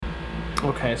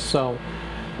Okay, so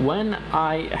when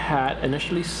I had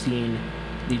initially seen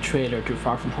the trailer to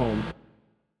Far From Home,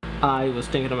 I was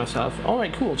thinking to myself, all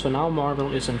right, cool. So now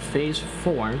Marvel is in Phase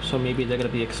 4, so maybe they're going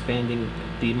to be expanding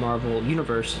the Marvel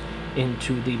universe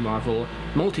into the Marvel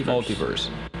multiverse.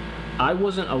 I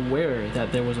wasn't aware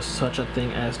that there was such a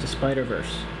thing as the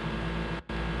Spider-Verse.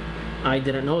 I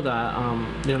didn't know that.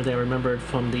 They remembered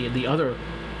from the other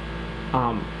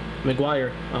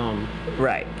Maguire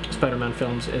Right. Spider-Man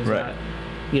films is Right. that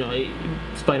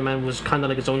Spider-Man was kind of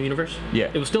like its own universe. Yeah.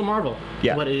 It was still Marvel.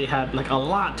 Yeah. But it had like a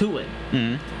lot to it.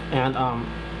 Mm-hmm. And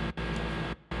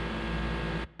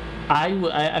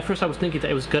at first I was thinking that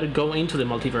it was going to go into the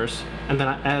multiverse, and then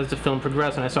as the film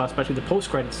progressed and I saw especially the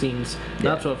post-credit scenes,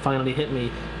 that's what finally hit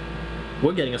me.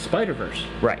 We're getting a Spider-Verse.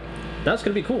 Right. That's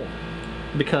going to be cool.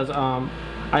 Because right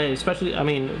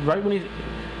when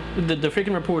the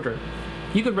freaking reporter,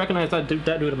 you could recognize that dude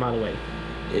a mile away.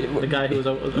 The guy who was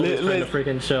always trying to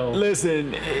freaking show.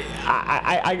 Listen,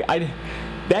 I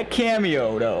that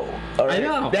cameo though. All right? I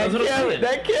know.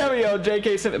 That cameo,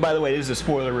 J.K. Simmons. By the way, this is a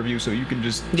spoiler review, so you can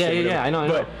just Yeah. I know.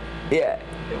 But yeah,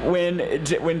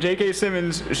 when J.K.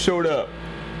 Simmons showed up,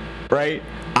 right?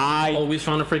 I always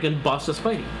trying to freaking bust a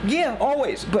Spidey. Yeah,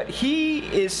 always. But he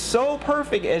is so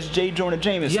perfect as J. Jonah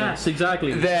Jameson. Yes,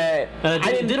 exactly. That I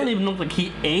didn't even look like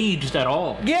he aged at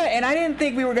all. Yeah, and I didn't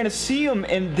think we were gonna see him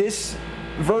in this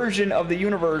version of the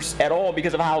universe at all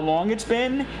because of how long it's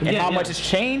been and how much it's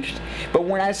changed. But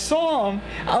when I saw him,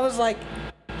 I was like,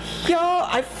 yo,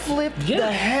 I flipped the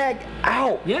heck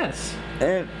out. Yes.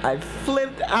 And I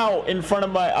flipped out in front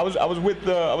of I was with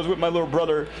my little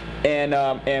brother and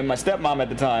my stepmom at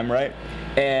the time, right?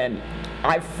 And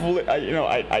I flipped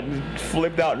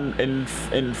out in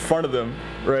front of them,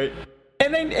 right?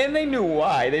 And they knew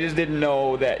why. They just didn't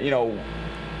know that,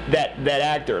 that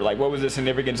actor. Like, what was the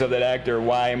significance of that actor?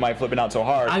 Why am I flipping out so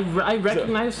hard? I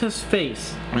recognized his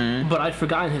face, but I'd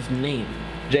forgotten his name.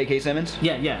 J.K. Simmons?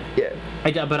 Yeah.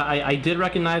 I did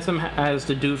recognize him as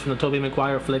the dude from the Tobey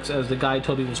Maguire flicks, as the guy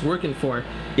Tobey was working for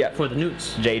the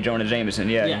Newts. J. Jonah Jameson,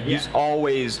 He's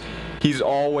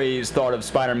always thought of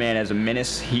Spider-Man as a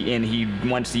menace. He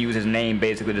wants to use his name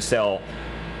basically to sell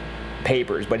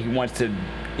papers, but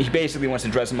he basically wants to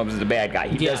dress him up as the bad guy.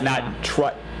 He does not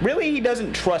trust. Really, he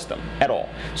doesn't trust him at all.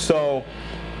 So,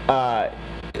 but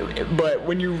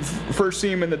when you first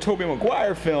see him in the Tobey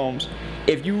Maguire films,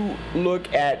 if you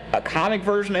look at a comic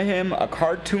version of him, a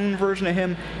cartoon version of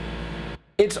him,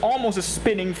 it's almost a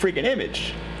spinning freaking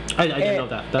image. I didn't know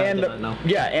that. I did not know.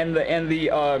 Yeah, and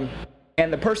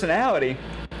the personality,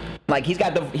 like he's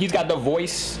got the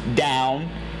voice down,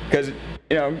 because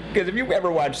if you ever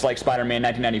watched like Spider-Man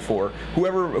 1994,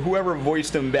 whoever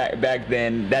voiced him back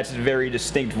then, that's a very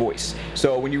distinct voice.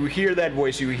 So when you hear that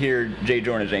voice, you hear J.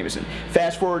 Jonah Jameson.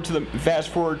 Fast forward to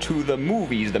the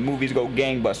movies. The movies go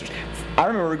gangbusters. I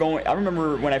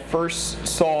remember when I first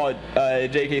saw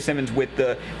J.K. Simmons with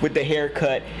the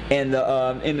haircut and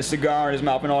the cigar in his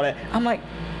mouth and all that. I'm like,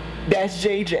 that's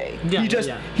JJ. Yeah,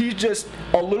 he's just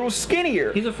a little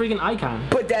skinnier. He's a freaking icon.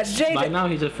 But that's JJ. By now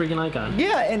he's a freaking icon.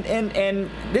 Yeah, and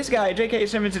this guy, J.K.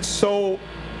 Simmons, is so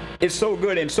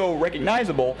good and so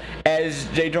recognizable as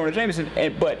J. Jonah Jameson.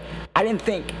 But I didn't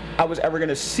think I was ever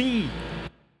gonna see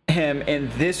him in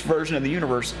this version of the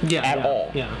universe at all.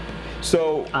 Yeah.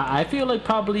 So I feel like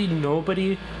probably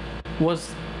nobody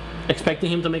was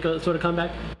expecting him to make a sort of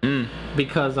comeback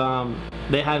because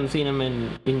they hadn't seen him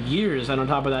in years, and on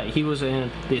top of that, he was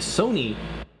in the Sony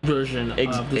version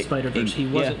of the Spider-Verse. He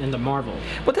wasn't in the Marvel.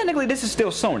 But technically, this is still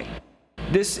Sony.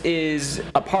 This is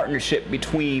a partnership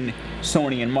between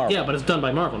Sony and Marvel. Yeah, but it's done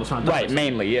by Marvel. It's not done by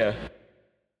mainly, yeah.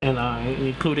 And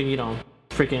including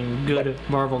freaking good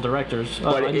Marvel directors.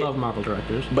 I love Marvel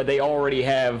directors. But they already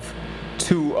have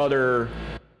two other.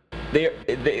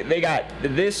 They got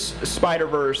this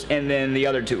Spider-Verse and then the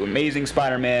other two, Amazing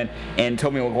Spider-Man and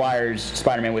Tobey Maguire's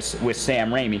Spider-Man with Sam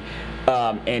Raimi,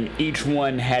 and each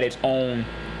one had its own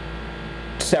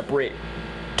separate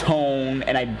tone.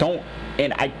 And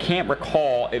I can't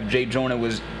recall if J. Jonah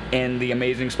was in the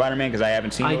Amazing Spider-Man because I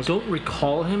haven't seen those. I don't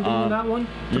recall him doing that one,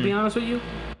 to be honest with you.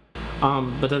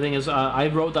 But the thing is, I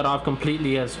wrote that off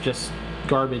completely as just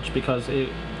garbage because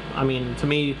to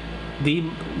me,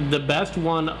 the best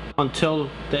one until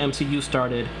the MCU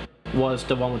started was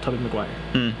the one with Tobey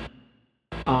Maguire.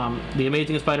 The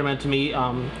Amazing Spider-Man, to me,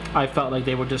 I felt like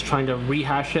they were just trying to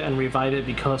rehash it and revive it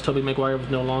because Tobey Maguire was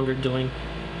no longer doing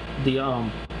the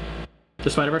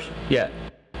Spider-Verse. Yeah.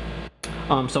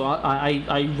 So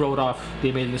I wrote off the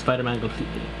Amazing Spider-Man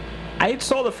completely. I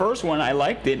saw the first one, I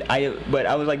liked it, but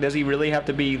I was like, does he really have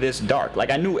to be this dark? Like,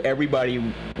 I knew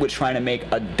everybody was trying to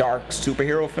make a dark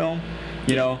superhero film,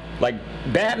 You know, like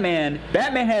Batman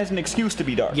has an excuse to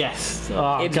be dark. Yes.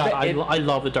 Oh, God, I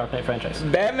love the Dark Knight franchise.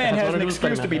 Batman has an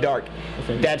excuse to be dark.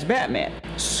 That's Batman.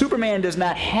 Superman does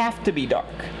not have to be dark.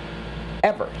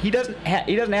 Ever. He doesn't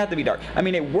have to be dark. I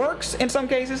mean, it works in some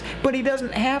cases, but he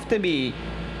doesn't have to be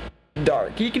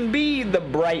dark. He can be the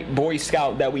bright Boy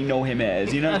Scout that we know him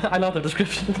as, you know? I love the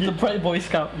description. The bright Boy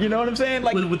Scout. You know what I'm saying?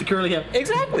 Like with the curly hair.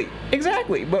 Exactly.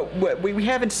 But we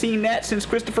haven't seen that since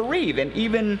Christopher Reeve, and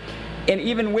even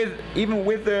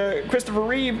with the Christopher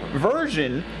Reeve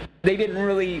version, we didn't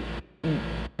really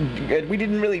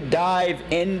dive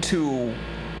into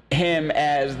him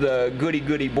as the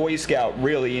goody Boy Scout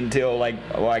really until, like,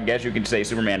 well, I guess you could say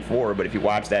Superman 4, but if you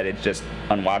watch that, it's just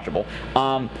unwatchable.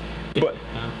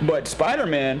 But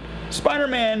Spider-Man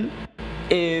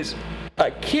is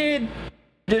a kid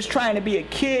just trying to be a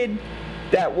kid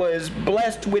that was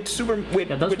blessed with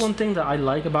that's one thing that I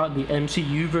like about the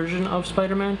MCU version of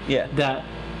Spider-Man. Yeah. That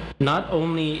not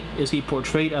only is he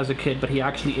portrayed as a kid, but he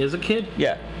actually is a kid.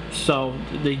 Yeah. So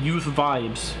the youth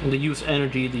vibes, the youth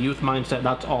energy, the youth mindset,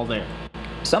 that's all there.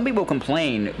 Some people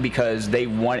complain because they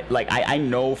want, like, I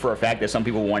know for a fact that some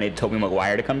people wanted Tobey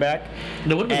Maguire to come back.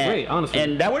 That would have been great, honestly.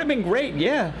 And that would have been great,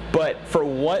 yeah. But for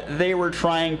what they were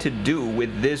trying to do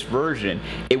with this version,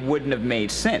 it wouldn't have made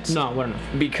sense. No, it wouldn't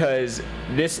have. Because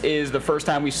this is the first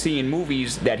time we see in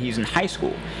movies that he's in high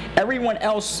school. Everyone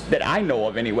else that I know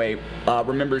of, anyway,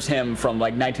 remembers him from,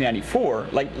 like, 1994.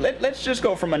 Like, let's just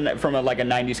go from a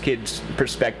 90s kid's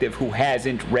perspective who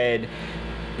hasn't read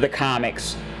the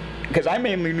comics. Because I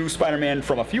mainly knew Spider-Man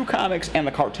from a few comics and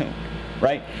the cartoon,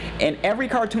 right? And every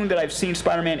cartoon that I've seen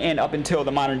Spider-Man in up until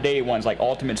the modern day ones, like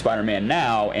Ultimate Spider-Man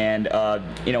now, and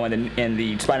and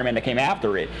the Spider-Man that came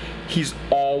after it, he's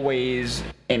always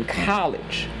in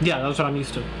college. Yeah, that's what I'm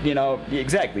used to. You know,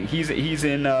 exactly. He's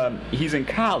in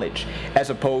college as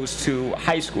opposed to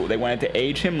high school. They wanted to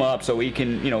age him up so he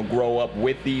can, grow up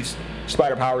with these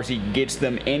spider powers. He gets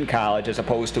them in college as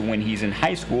opposed to when he's in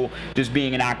high school, just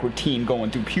being an awkward teen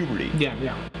going through puberty. Yeah.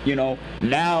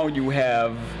 Now you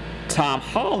have Tom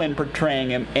Holland portraying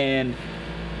him, and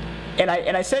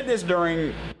I said this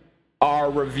during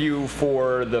our review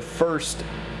for the first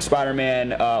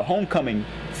Spider-Man Homecoming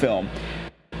film.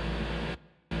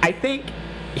 I think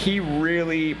he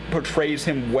really portrays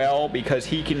him well because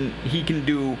he can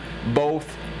do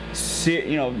both,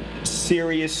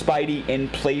 serious Spidey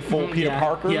and playful Peter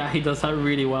Parker. Yeah, he does that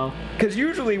really well. Because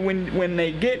usually when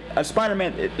they get a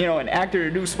Spider-Man, an actor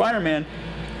to do Spider-Man,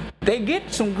 they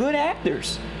get some good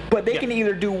actors. But they can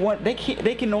either do one. They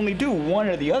can only do one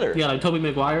or the other. Yeah, like Tobey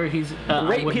Maguire,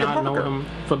 I would not know him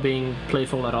for being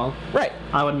playful at all. Right.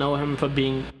 I would know him for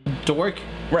being dork.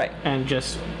 Right. And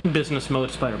just business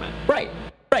mode Spider-Man. Right.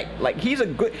 Like he was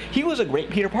a great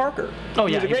Peter Parker. Oh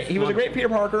yeah. He was a great Peter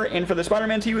Parker, and for the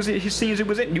Spider-Man his scenes he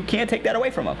was in, you can't take that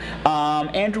away from him.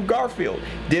 Andrew Garfield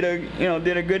did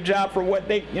a good job for what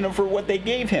they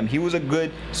gave him. He was a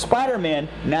good Spider-Man,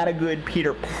 not a good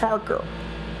Peter Parker.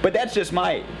 But that's just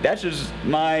my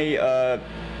my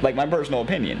personal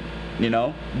opinion,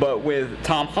 But with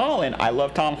Tom Holland, I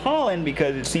love Tom Holland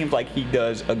because it seems like he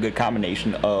does a good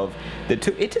combination of the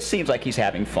two. It just seems like he's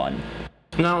having fun.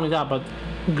 Not only that, but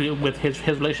with his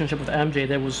relationship with MJ,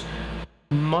 there was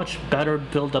much better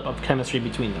build-up of chemistry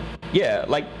between them. Yeah,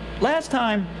 like last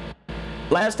time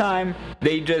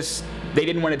they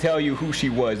didn't want to tell you who she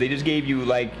was. They just gave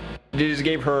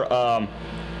her a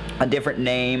different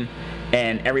name.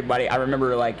 And everybody, I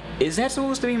remember, is that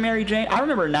supposed to be Mary Jane? I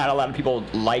remember not a lot of people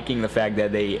liking the fact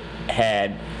that they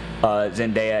had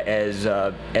Zendaya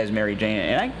as Mary Jane,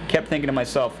 and I kept thinking to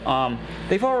myself,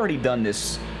 they've already done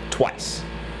this twice.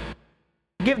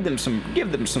 Give them some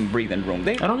breathing room.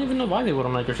 I don't even know why they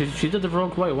wouldn't like her. She did the role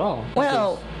quite well.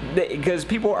 Well, because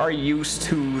people are used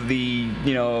to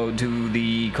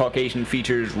the Caucasian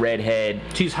features, redhead.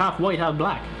 She's half white, half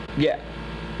black. Yeah,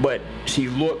 but she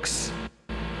looks.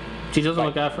 She doesn't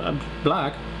look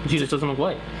black. She just doesn't look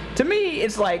white. To me,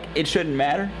 it's like it shouldn't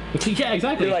matter. Yeah,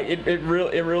 exactly. Like it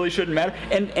really shouldn't matter.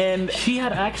 And she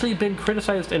had actually been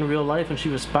criticized in real life, and she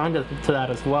responded to that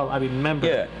as well. I remember.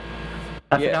 Yeah.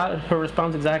 I forgot her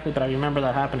response exactly, but I remember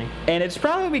that happening. And it's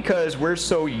probably because we're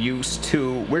so used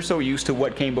to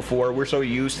what came before. We're so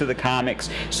used to the comics,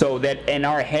 so that in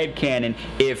our headcanon,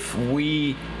 if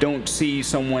we don't see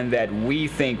someone that we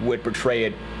think would portray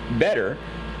it better.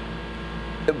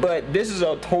 But this is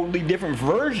a totally different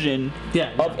version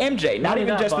of MJ. Not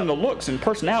even just in the looks and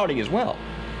personality as well.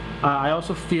 I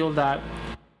also feel that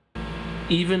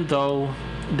even though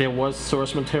there was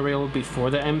source material before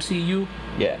the MCU.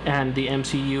 Yeah. And the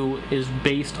MCU is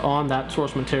based on that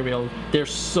source material.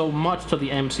 There's so much to the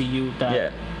MCU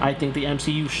that I think the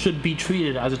MCU should be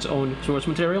treated as its own source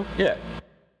material. Yeah.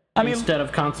 I mean, instead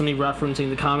of constantly referencing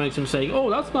the comics and saying, "Oh,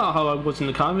 that's not how it was in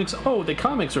the comics. Oh, the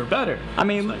comics are better." I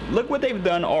mean, look what they've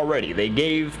done already. They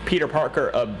gave Peter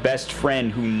Parker a best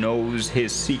friend who knows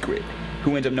his secret,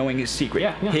 who ends up knowing his secret.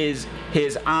 Yeah. His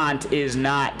aunt is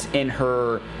not in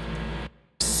her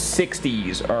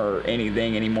 60s or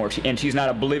anything anymore, and she's not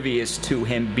oblivious to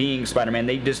him being Spider-Man.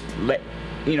 They just let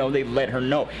her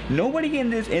know. Nobody in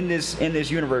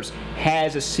this universe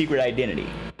has a secret identity.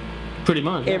 Pretty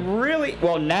much. It really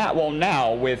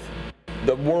now with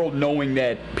the world knowing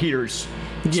that Peter's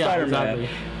Spider-Man. Exactly.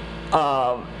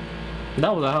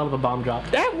 That was a hell of a bomb drop.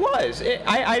 That was.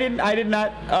 I did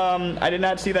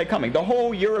not see that coming. The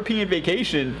whole European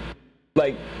vacation,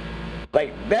 like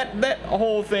that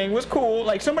whole thing was cool.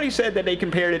 Like somebody said that they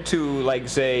compared it to like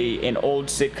say an old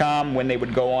sitcom when they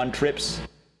would go on trips.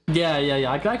 Yeah.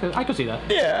 I could see that.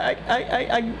 Yeah,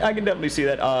 I can definitely see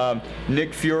that.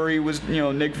 Nick Fury was,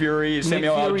 Nick Fury,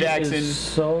 Samuel L. Jackson. Is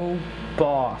so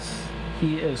boss.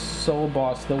 He is so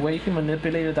boss. The way he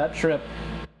manipulated that trip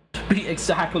to be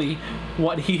exactly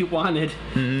what he wanted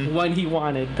when he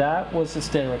wanted, that was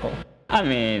hysterical. I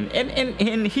mean,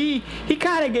 and he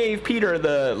kind of gave Peter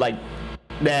the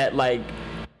that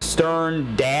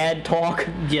stern dad talk.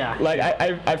 Yeah.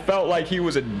 I felt like he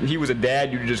was a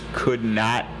dad you just couldn't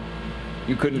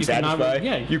satisfy.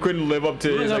 You couldn't live up to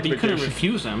his expectations. You couldn't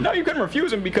refuse him. No, you couldn't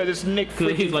refuse him because it's Nick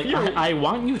Fury. He's like, I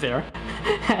want you there.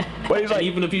 But he's like,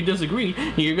 even if you disagree,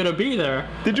 you're gonna be there.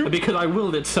 Did you? Because I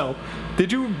willed it so.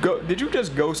 Did you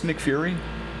just ghost Nick Fury?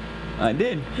 I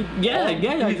did. Yeah,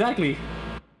 exactly.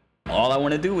 All I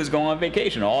want to do is go on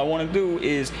vacation. All I want to do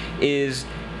is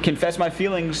confess my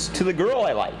feelings to the girl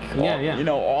I like.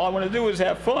 All I want to do is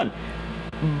have fun.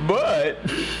 But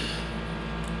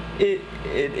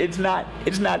it's not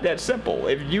that simple.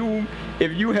 If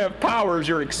you have powers,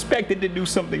 you're expected to do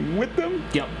something with them.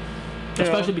 Yep.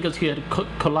 Especially because he had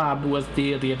collabed with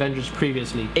the Avengers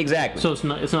previously. Exactly. So it's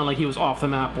not like he was off the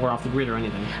map or off the grid or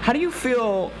anything. How do you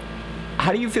feel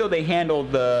they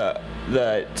handled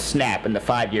the snap and the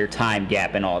 5-year time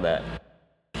gap and all that?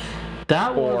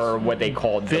 That was or what they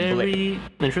called the blip. Very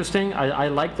interesting. I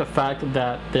like the fact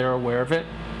that they're aware of it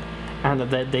and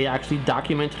that they actually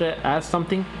documented it as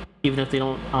something, even if they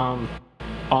don't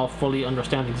all fully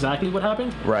understand exactly what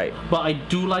happened. Right. But I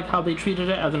do like how they treated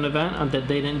it as an event and that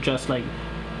they didn't just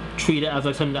treat it as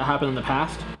something that happened in the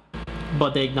past,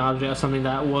 but they acknowledged it as something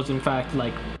that was in fact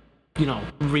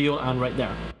real and right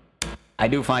there. I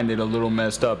do find it a little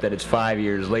messed up that it's 5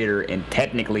 years later and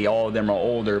technically all of them are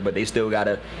older, but they still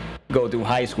gotta go through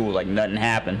high school like nothing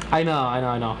happened. I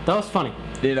know. That was funny.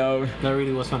 That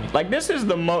really was funny. This is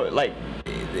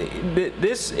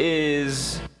this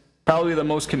is probably the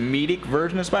most comedic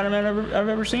version of Spider-Man I've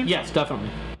ever seen. Yes, definitely.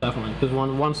 Because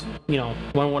once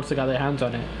they got their hands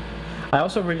on it. I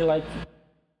also really like,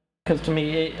 because to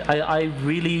me, I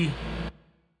really,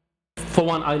 for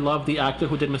one, I love the actor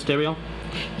who did Mysterio.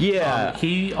 Yeah.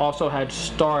 He also had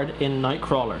starred in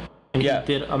Nightcrawler, and he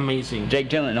did amazing. Jake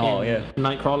Gyllenhaal,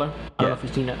 Nightcrawler. I don't know if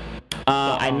you've seen it.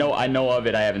 I know of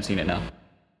it. I haven't seen it now.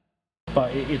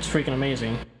 But it's freaking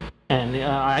amazing, and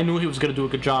I knew he was gonna do a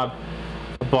good job.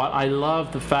 But I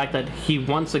love the fact that he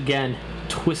once again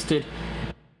twisted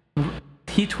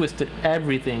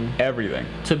everything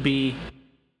to be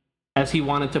as he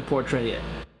wanted to portray it,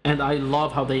 and I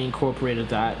love how they incorporated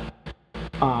that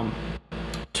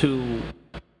to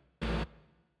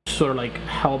sort of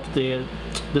help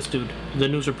this dude, the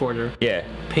news reporter,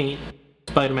 paint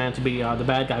Spider-Man to be the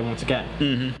bad guy once again.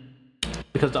 Mm-hmm.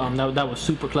 Because that was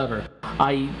super clever.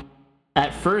 I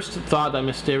at first thought that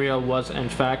Mysterio was in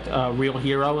fact a real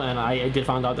hero, and I did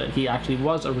find out that he actually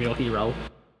was a real hero.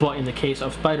 But in the case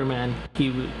of Spider-Man,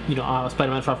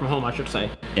 Spider-Man Far From Home, I should say.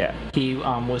 Yeah. He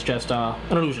was just an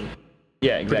illusion.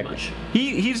 Yeah, exactly.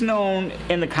 He's known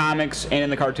in the comics and in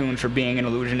the cartoons for being an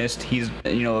illusionist. He's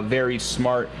a very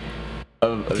smart.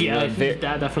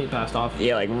 That definitely passed off.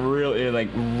 Yeah,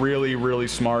 really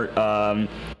smart.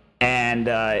 And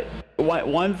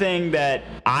one thing that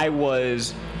I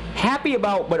was happy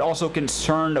about, but also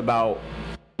concerned about,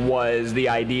 was the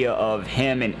idea of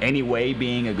him in any way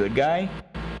being a good guy.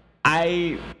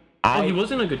 He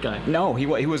wasn't a good guy. No, he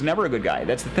was never a good guy.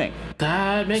 That's the thing.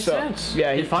 That makes sense.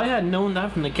 Yeah. If I had known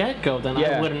that from the get-go, then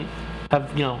I wouldn't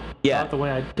have, thought the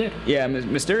way I did. Yeah,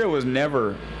 Mysterio was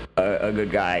never a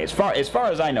good guy. As far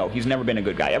as I know, he's never been a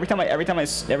good guy. Every time I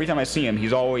see him,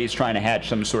 he's always trying to hatch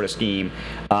some sort of scheme.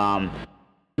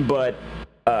 But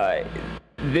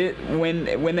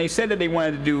when they said that they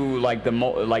wanted to do like the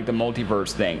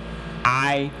multiverse thing,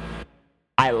 I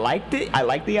liked it. I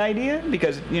liked the idea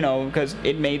because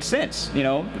it made sense,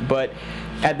 But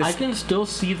I can still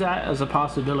see that as a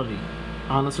possibility,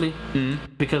 honestly,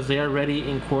 because they already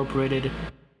incorporated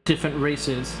different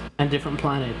races and different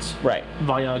planets, right,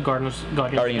 via Guardians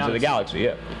of the Galaxy.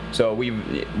 Yeah. So we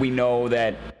know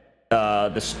that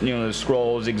the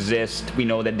Skrulls exist. We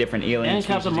know that different alien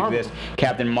species exist.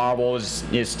 Captain Marvel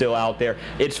is still out there.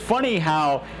 It's funny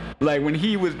how, like, when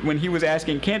he was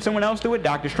asking, can't someone else do it?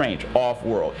 Doctor Strange, off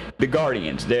world. The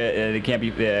Guardians, they can't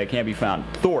be found.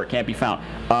 Thor can't be found.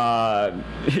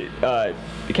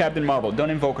 Captain Marvel, don't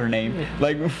invoke her name.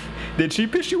 Like, did she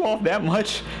piss you off that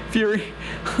much, Fury?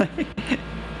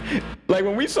 Like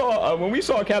when we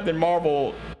saw Captain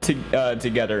Marvel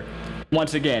together.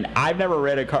 Once again, I've never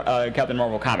read a Captain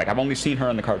Marvel comic. I've only seen her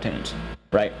in the cartoons,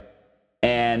 right?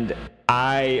 And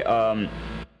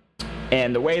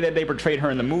and the way that they portrayed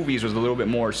her in the movies was a little bit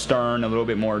more stern, a little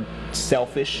bit more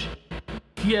selfish.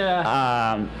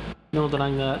 Yeah. No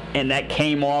denying that. And that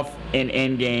came off in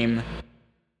Endgame.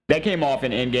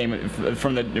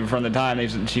 From the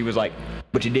time she was like,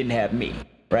 but you didn't have me,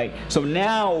 right? So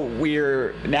now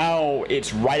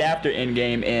it's right after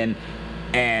Endgame,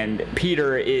 and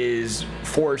Peter is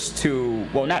forced to,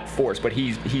 well, not forced, but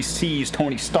he sees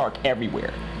Tony Stark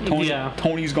everywhere.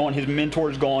 Tony's gone, his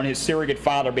mentor's gone, his surrogate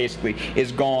father basically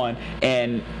is gone,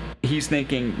 and he's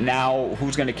thinking, now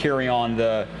who's going to carry on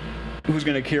the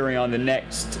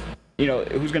next,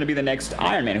 who's going to be the next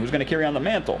Iron Man, who's going to carry on the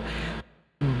mantle.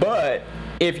 But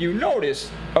if you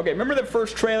notice, okay, remember the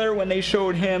first trailer when they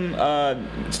showed him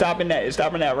stopping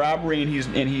that robbery, and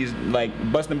he's like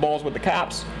busting balls with the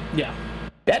cops? Yeah.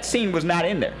 That scene was not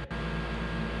in there.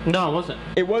 No, it wasn't.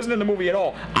 It wasn't in the movie at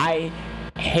all. I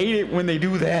hate it when they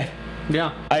do that.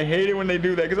 Yeah. I hate it when they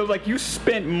do that, because I was like, you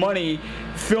spent money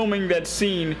filming that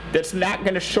scene that's not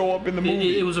going to show up in the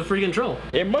movie. It was a freaking troll.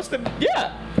 It must have,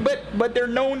 yeah. But they're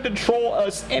known to troll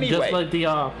us anyway. Just like the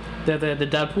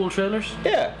Deadpool trailers.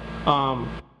 Yeah.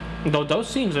 Those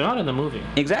scenes are not in the movie.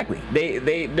 Exactly.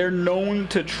 They're known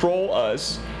to troll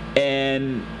us,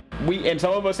 and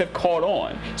some of us have caught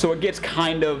on. So it gets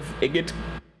kind of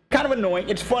annoying.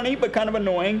 It's funny, but kind of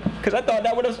annoying, because I thought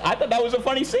that was a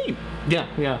funny scene. Yeah,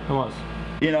 it was.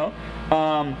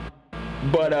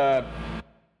 But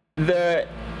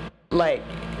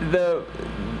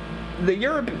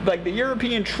the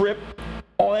European trip,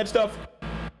 all that stuff,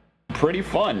 pretty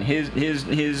fun. His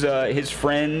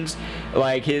friends,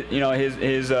 like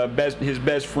his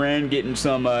best friend getting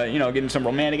some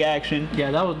romantic action.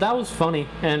 Yeah, that was funny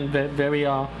and very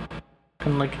kind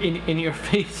of like in your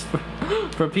face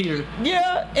for Peter.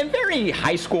 Yeah, and very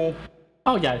high school.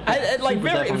 Oh yeah.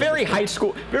 Very high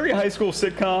school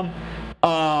sitcom.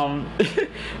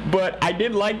 But I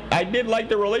did like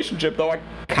the relationship, though. I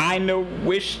kind of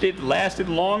wished it lasted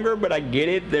longer, but I get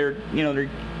it. They're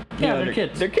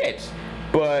kids. They're kids.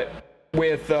 But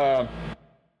with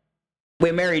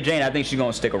Mary Jane, I think she's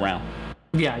gonna stick around.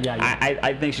 Yeah.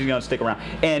 I think she's gonna stick around.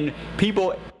 And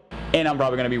people, and I'm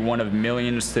probably gonna be one of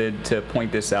millions to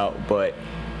point this out, but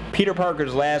Peter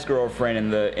Parker's last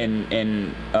girlfriend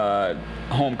in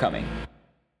Homecoming,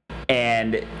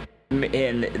 and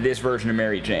in this version of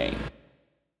Mary Jane,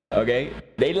 okay,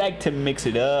 they like to mix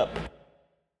it up.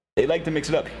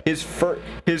 His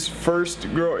first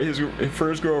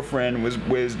girlfriend was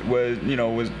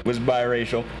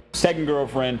biracial. Second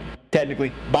girlfriend,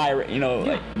 technically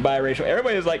biracial.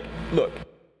 Everybody is like, look,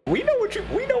 we know what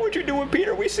you're doing,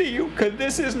 Peter. We see you, because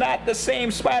this is not the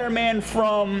same Spider-Man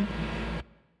from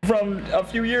a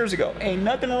few years ago. Ain't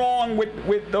nothing wrong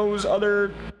with those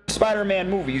other Spider-Man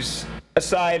movies,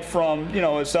 aside from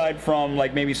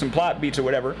like maybe some plot beats or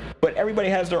whatever, but everybody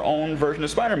has their own version of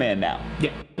Spider-Man now.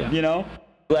 Yeah.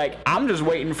 Like, I'm just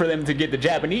waiting for them to get the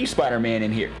Japanese Spider-Man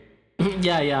in here.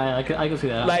 Yeah, I can see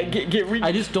that. Like,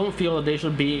 I just don't feel that they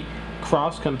should be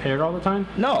cross-compared all the time.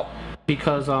 No.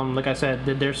 Because, like I said,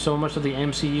 there's so much of the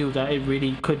MCU that it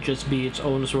really could just be its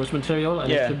own source material,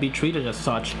 and it should be treated as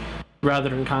such, rather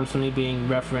than constantly being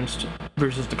referenced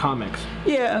versus the comics.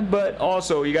 Yeah, but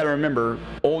also you got to remember,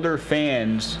 older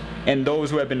fans and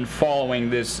those who have been following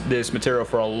this material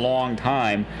for a long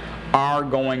time are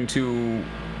going to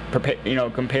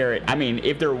compare it. I mean,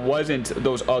 if there wasn't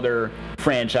those other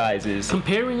franchises,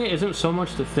 comparing it isn't so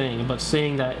much the thing, but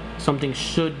saying that something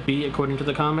should be according to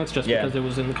the comics just because it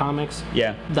was in the comics.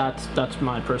 Yeah, that's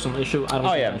my personal issue. I don't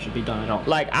think that should be done at all.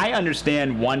 Like, I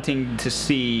understand wanting to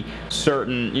see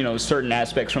certain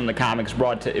aspects from the comics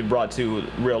brought to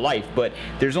real life, but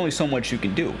there's only so much you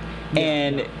can do.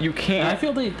 and you can't. And I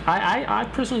feel I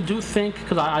personally do think,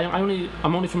 because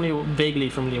I'm only vaguely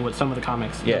familiar with some of the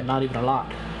comics, Yeah. not even a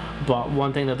lot. But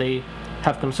one thing that they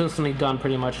have consistently done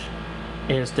pretty much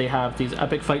is they have these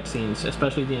epic fight scenes,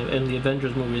 especially in the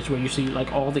Avengers movies, where you see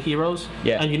like all the heroes,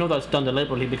 Yeah. and you know that's done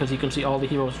deliberately because you can see all the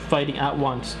heroes fighting at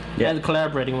once Yeah. and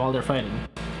collaborating while they're fighting.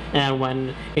 And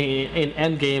when in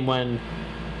Endgame, when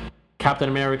Captain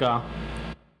America,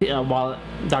 while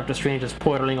Doctor Strange is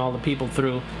portaling all the people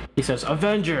through, he says,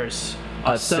 "Avengers,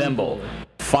 Assemble."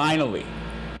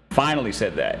 Finally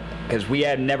said that, because we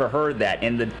had never heard that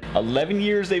in the 11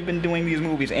 years they've been doing these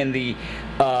movies. In the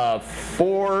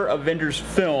 4 Avengers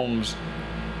films,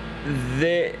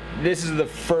 this is the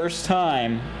first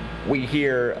time we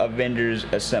hear Avengers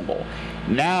Assemble.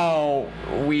 Now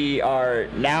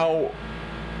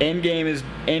Endgame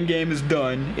is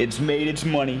done. It's made its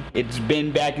money. It's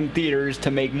been back in theaters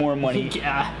to make more money.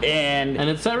 Yeah. And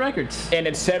it set records. And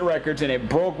it set records, and it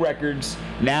broke records.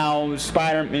 Now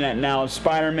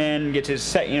Spider-Man gets his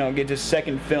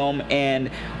second film, and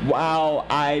while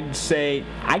I'd say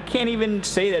I can't even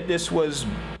say that this was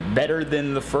better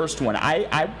than the first one.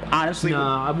 I honestly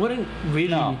I wouldn't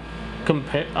really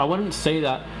compare. I wouldn't say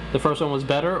that the first one was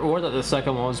better or that the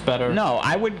second one was better. No,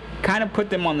 I would kind of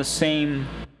put them on the same.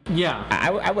 Yeah.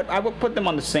 I would put them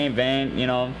on the same vein, you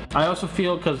know. I also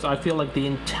feel, because I feel like the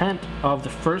intent of the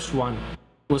first one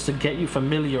was to get you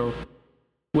familiar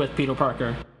with Peter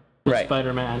Parker, with Right.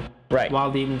 Spider-Man. Right.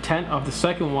 While the intent of the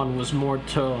second one was more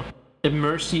to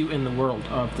immerse you in the world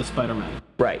of the Spider-Man.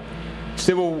 Right.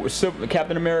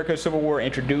 Captain America: Civil War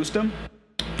introduced him.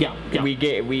 Yeah. We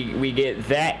get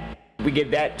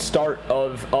that start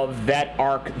of that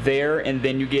arc there, and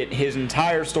then you get his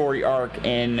entire story arc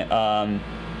in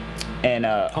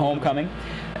Homecoming.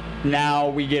 Now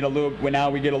we get a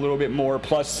little bit more,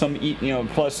 plus some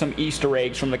Easter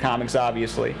eggs from the comics,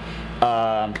 obviously,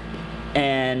 and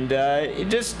it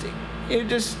just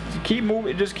keep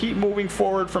moving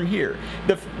forward from here.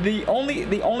 The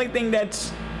only thing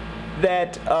that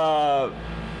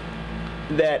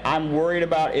I'm worried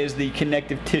about is the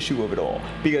connective tissue of it all,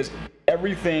 because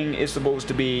everything is supposed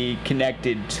to be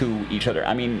connected to each other.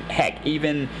 I mean, heck,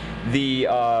 even the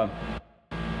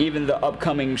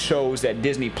upcoming shows that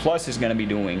Disney Plus is going to be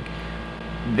doing,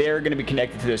 they're going to be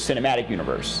connected to the cinematic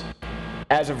universe.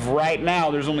 As of right now,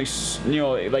 there's only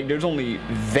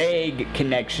vague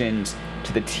connections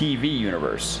to the TV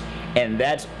universe, and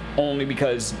that's only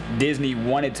because Disney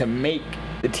wanted to make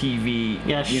the TV.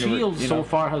 Yeah, S.H.I.E.L.D. so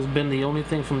far has been the only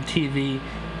thing from TV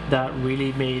that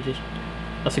really made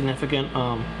a significant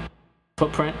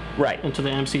footprint into the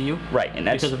MCU. Right, and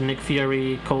that's because of Nick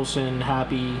Fury, Coulson,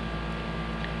 Happy.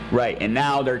 Right, and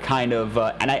now they're kind of,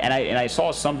 and I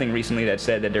saw something recently that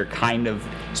said that they're kind of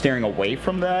steering away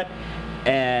from that,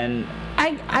 and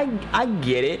I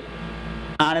get it,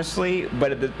 honestly,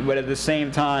 but at the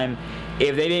same time,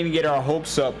 if they didn't get our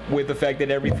hopes up with the fact that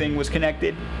everything was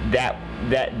connected, that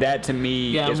to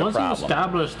me is a problem. Once you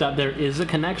establish that there is a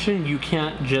connection, you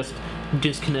can't just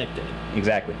disconnect it.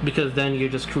 Exactly. Because then you're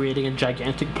just creating a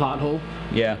gigantic plot hole.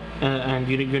 Yeah. And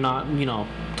you're not,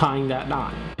 tying that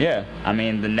knot. Yeah. I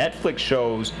mean, the Netflix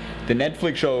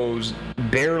shows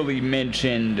barely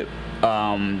mentioned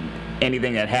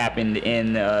anything that happened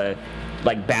in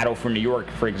like Battle for New York,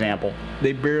 for example.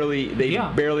 They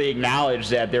barely acknowledge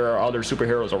that there are other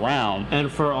superheroes around.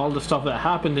 And for all the stuff that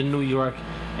happened in New York,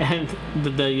 and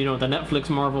the Netflix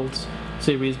Marvels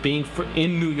series being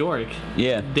in New York,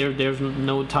 there's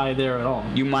no tie there at all.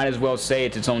 You might as well say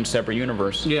it's its own separate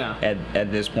universe. Yeah.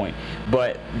 At this point,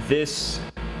 but this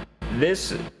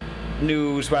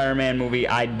new Spider-Man movie,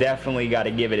 I definitely got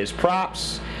to give it its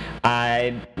props.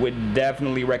 I would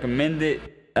definitely recommend it.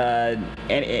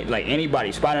 Like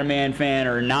anybody, Spider-Man fan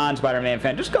or non-Spider-Man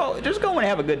fan, just go and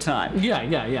have a good time.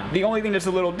 Yeah. The only thing that's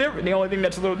a little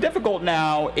difficult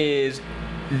now is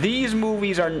these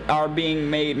movies are being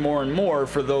made more and more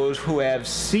for those who have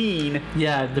seen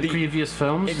the previous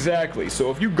films. Exactly.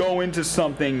 So if you go into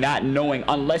something not knowing,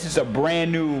 unless it's a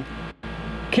brand new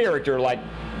character like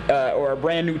or a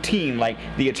brand new team like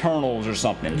the Eternals or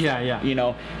something. Yeah.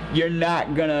 You're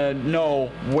not gonna know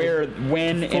where,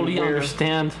 when, and fully where.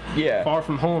 Understand. Far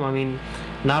From Home. I mean,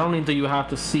 not only do you have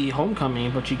to see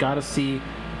Homecoming, but you got to see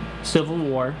Civil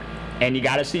War. And you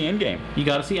got to see Endgame. You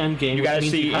got to see Endgame. You got to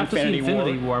see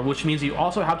Infinity War, which means you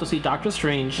also have to see Doctor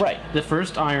Strange. Right. The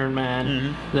first Iron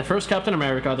Man. The first Captain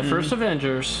America. The first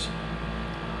Avengers.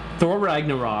 Thor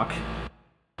Ragnarok.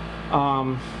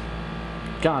 God,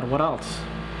 what else?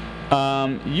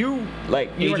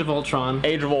 Age of Ultron.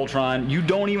 Age of Ultron. You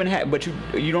don't even have, but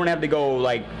you don't have to go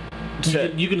like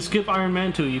You can skip Iron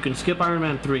Man 2. You can skip Iron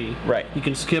Man 3. Right. You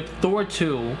can skip Thor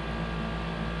 2,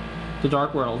 The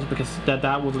Dark World, because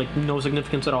that was like no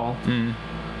significance at all.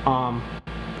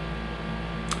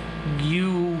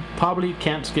 You probably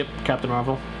can't skip Captain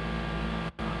Marvel.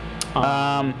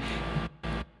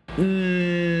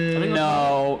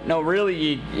 No,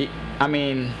 really. I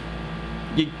mean,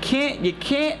 you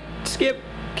can't skip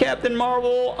Captain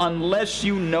Marvel unless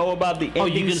you know about the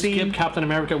ending you can scene. skip Captain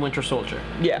America: Winter Soldier.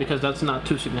 Yeah, because that's not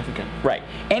too significant. Right.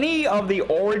 Any of the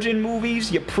origin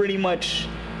movies, you pretty much.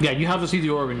 Yeah, you have to see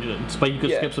the origins, but you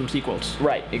could skip some sequels.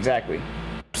 Right. Exactly.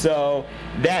 So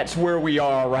that's where we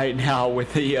are right now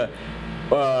with the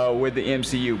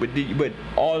MCU. But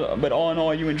all in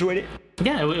all, you enjoyed it.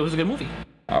 Yeah, it was a good movie.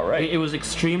 All right. It was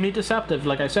extremely deceptive,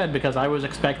 like I said, because I was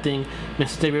expecting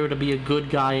Mysterio to be a good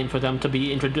guy and for them to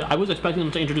be introduced. I was expecting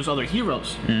them to introduce other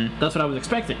heroes. That's what I was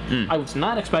expecting. I was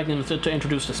not expecting them to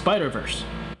introduce the Spider-Verse.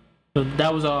 So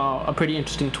that was a pretty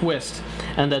interesting twist.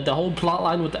 And that the whole plot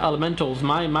line with the Elementals,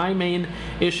 my main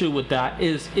issue with that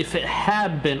is if it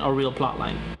had been a real plot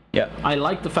line. Yeah. I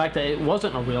like the fact that it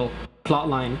wasn't a real plot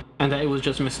line and that it was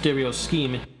just Mysterio's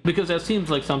scheme, because that seems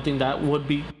like something that would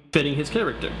be fitting his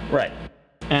character. Right.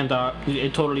 And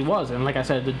it totally was. And like I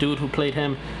said, the dude who played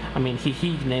him, I mean,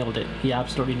 he nailed it. He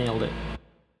absolutely nailed it.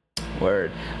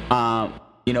 Word.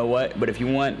 You know what? But if you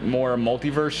want more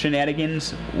multiverse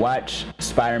shenanigans, watch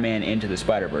Spider-Man Into the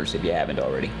Spider-Verse if you haven't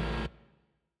already.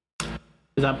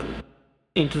 Is that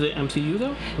into the MCU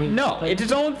though? I mean, no, it's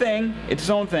its own thing. It's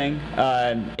its own thing.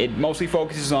 It mostly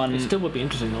focuses on. It still would be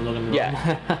interesting though. Don't get me wrong.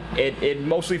 Yeah. it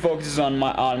mostly focuses on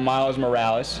Miles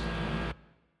Morales.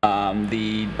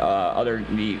 The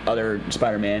other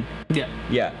Spider-Man. Yeah.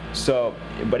 Yeah. So,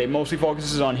 but it mostly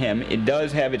focuses on him. It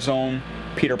does have its own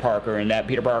Peter Parker, and that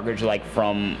Peter Parker is like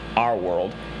from our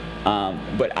world.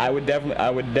 But I would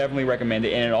definitely recommend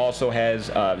it, and it also has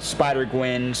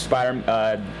Spider-Gwen,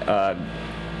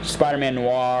 Spider-Man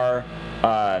Noir,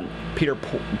 Peter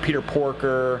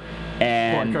Porker,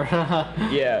 and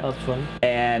yeah, that's funny.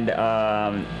 And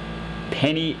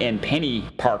Penny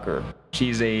Parker.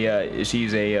 She's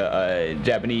a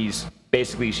Japanese.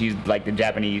 Basically, she's like the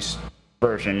Japanese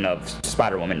version of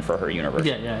Spider-Woman for her universe.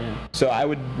 Yeah. So I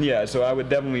would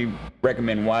definitely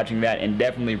recommend watching that and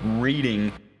definitely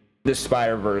reading the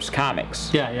Spider-Verse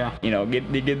comics. Yeah. You know,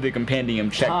 get the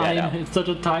compendium, check that out. It's such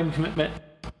a time commitment.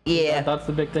 Yeah, that's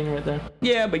the big thing right there.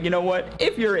 Yeah, but you know what?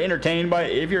 If you're entertained by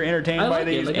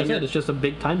these, like I said, it's just a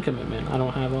big time commitment. I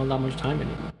don't have all that much time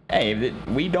anymore. Hey,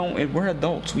 we're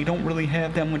adults. We don't really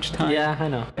have that much time. Yeah, I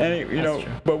know. And true.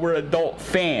 But we're adult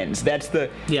fans. That's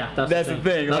the thing.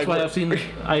 That's why I've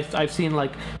seen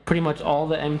like pretty much all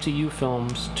the MCU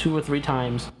films 2 or 3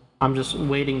 times. I'm just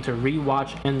waiting to rewatch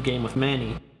Endgame with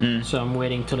Manny. So I'm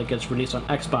waiting till it gets released on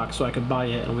Xbox so I can buy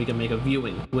it and we can make a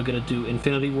viewing. We're gonna do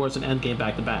Infinity Wars and Endgame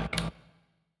back to back.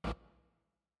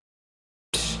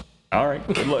 All right.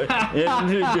 Good luck.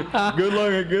 Good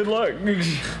luck.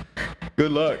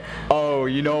 Good luck. Oh,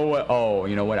 you know what?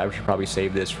 I should probably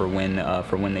save this for when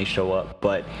they show up.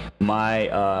 But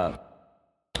my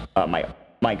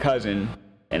cousin,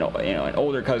 an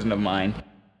older cousin of mine.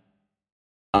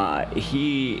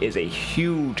 He is a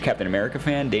huge Captain America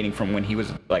fan, dating from when he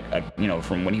was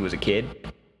from when he was a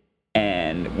kid.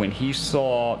 And when he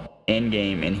saw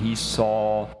Endgame and he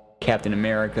saw Captain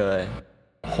America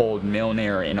hold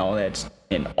Mjolnir and all that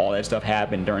stuff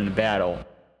happened during the battle,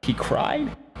 he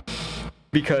cried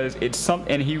because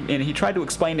and he tried to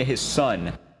explain to his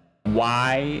son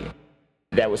why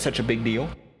that was such a big deal,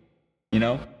 you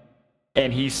know.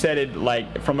 And he said it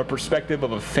like from a perspective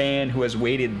of a fan who has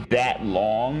waited that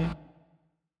long.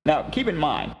 Now, keep in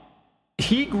mind,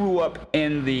 he grew up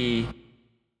in the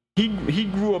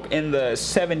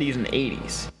 70s and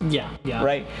 80s. Yeah.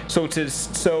 Right. So to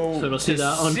see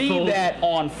that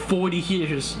on 40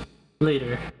 years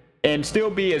later, and still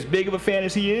be as big of a fan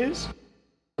as he is,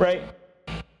 right?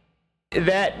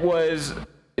 That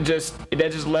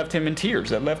just left him in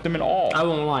tears. That left him in awe. I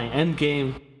won't lie.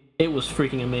 Endgame. It was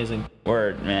freaking amazing.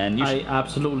 Word, man. I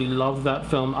absolutely loved that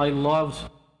film. I loved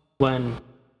when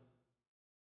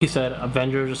he said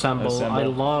Avengers Assemble. I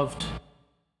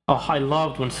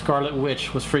loved when Scarlet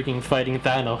Witch was freaking fighting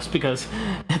Thanos, because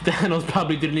Thanos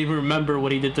probably didn't even remember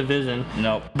what he did to Vision.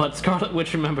 Nope. But Scarlet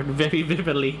Witch remembered very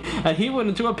vividly, and he went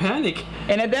into a panic.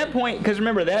 And at that point, because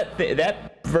remember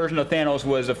that version of Thanos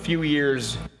was a few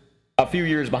years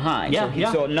behind.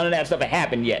 Yeah. So none of that stuff had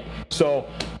happened yet. So.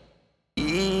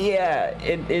 Yeah,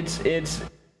 this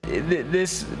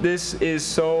is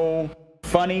so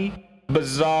funny,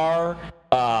 bizarre,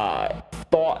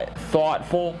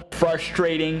 thoughtful,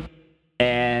 frustrating,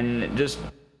 and just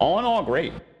all in all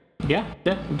great. Yeah,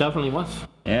 it definitely was.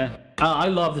 Yeah. I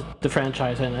love the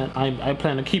franchise, and I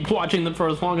plan to keep watching them for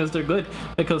as long as they're good,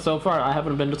 because so far I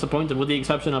haven't been disappointed, with the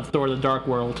exception of Thor: The Dark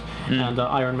World and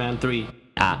Iron Man 3.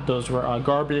 Those were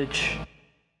garbage.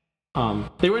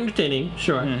 They were entertaining,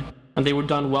 sure, and they were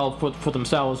done well for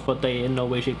themselves, but they in no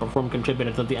way, shape, or form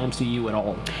contributed to the MCU at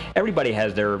all. Everybody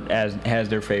has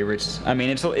their favorites. I mean,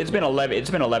 it's been 11.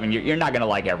 It's been 11 years. You're not gonna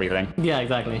like everything. Yeah,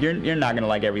 exactly. You're not gonna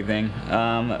like everything.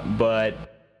 But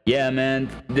yeah, man,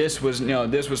 this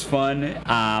was fun.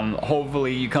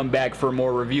 Hopefully you come back for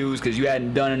more reviews, because you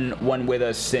hadn't done one with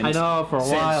us since I know, for a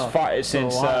while.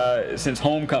 Since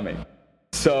Homecoming.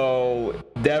 So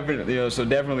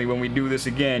definitely when we do this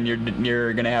again,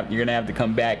 you're gonna have to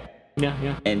come back.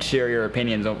 Yeah. And share your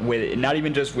opinions with, not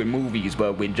even just with movies,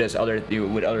 but with just other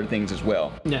things as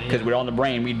well. Yeah. Because we're On the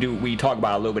Brain, we talk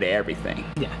about a little bit of everything.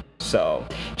 Yeah. So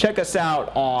check us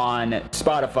out on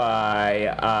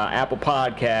Spotify, Apple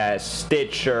Podcasts,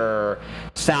 Stitcher,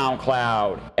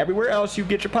 SoundCloud, everywhere else you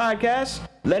get your podcasts.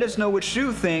 Let us know what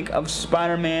you think of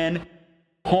Spider-Man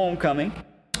Homecoming,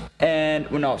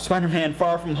 Spider-Man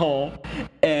Far From Home,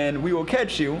 and we will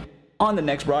catch you on the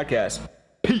next broadcast.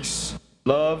 Peace,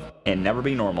 love, and never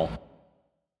be normal.